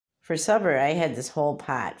For supper, I had this whole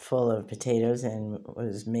pot full of potatoes and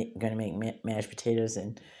was going to make mashed potatoes,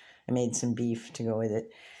 and I made some beef to go with it.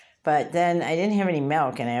 But then I didn't have any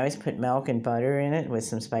milk, and I always put milk and butter in it with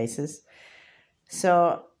some spices.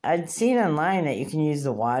 So I'd seen online that you can use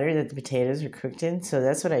the water that the potatoes are cooked in, so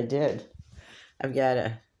that's what I did. I've got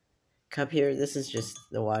a cup here. This is just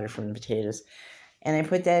the water from the potatoes. And I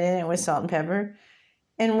put that in it with salt and pepper,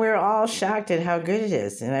 and we're all shocked at how good it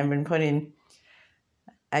is. And I've been putting...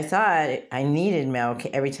 I thought I needed milk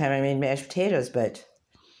every time I made mashed potatoes, but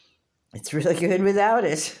it's really good without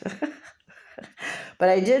it. But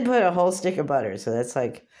I did put a whole stick of butter, so that's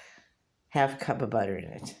like half a cup of butter in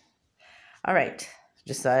it. All right,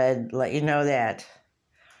 just thought I'd let you know that.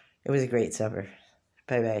 It was a great supper.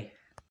 Bye-bye.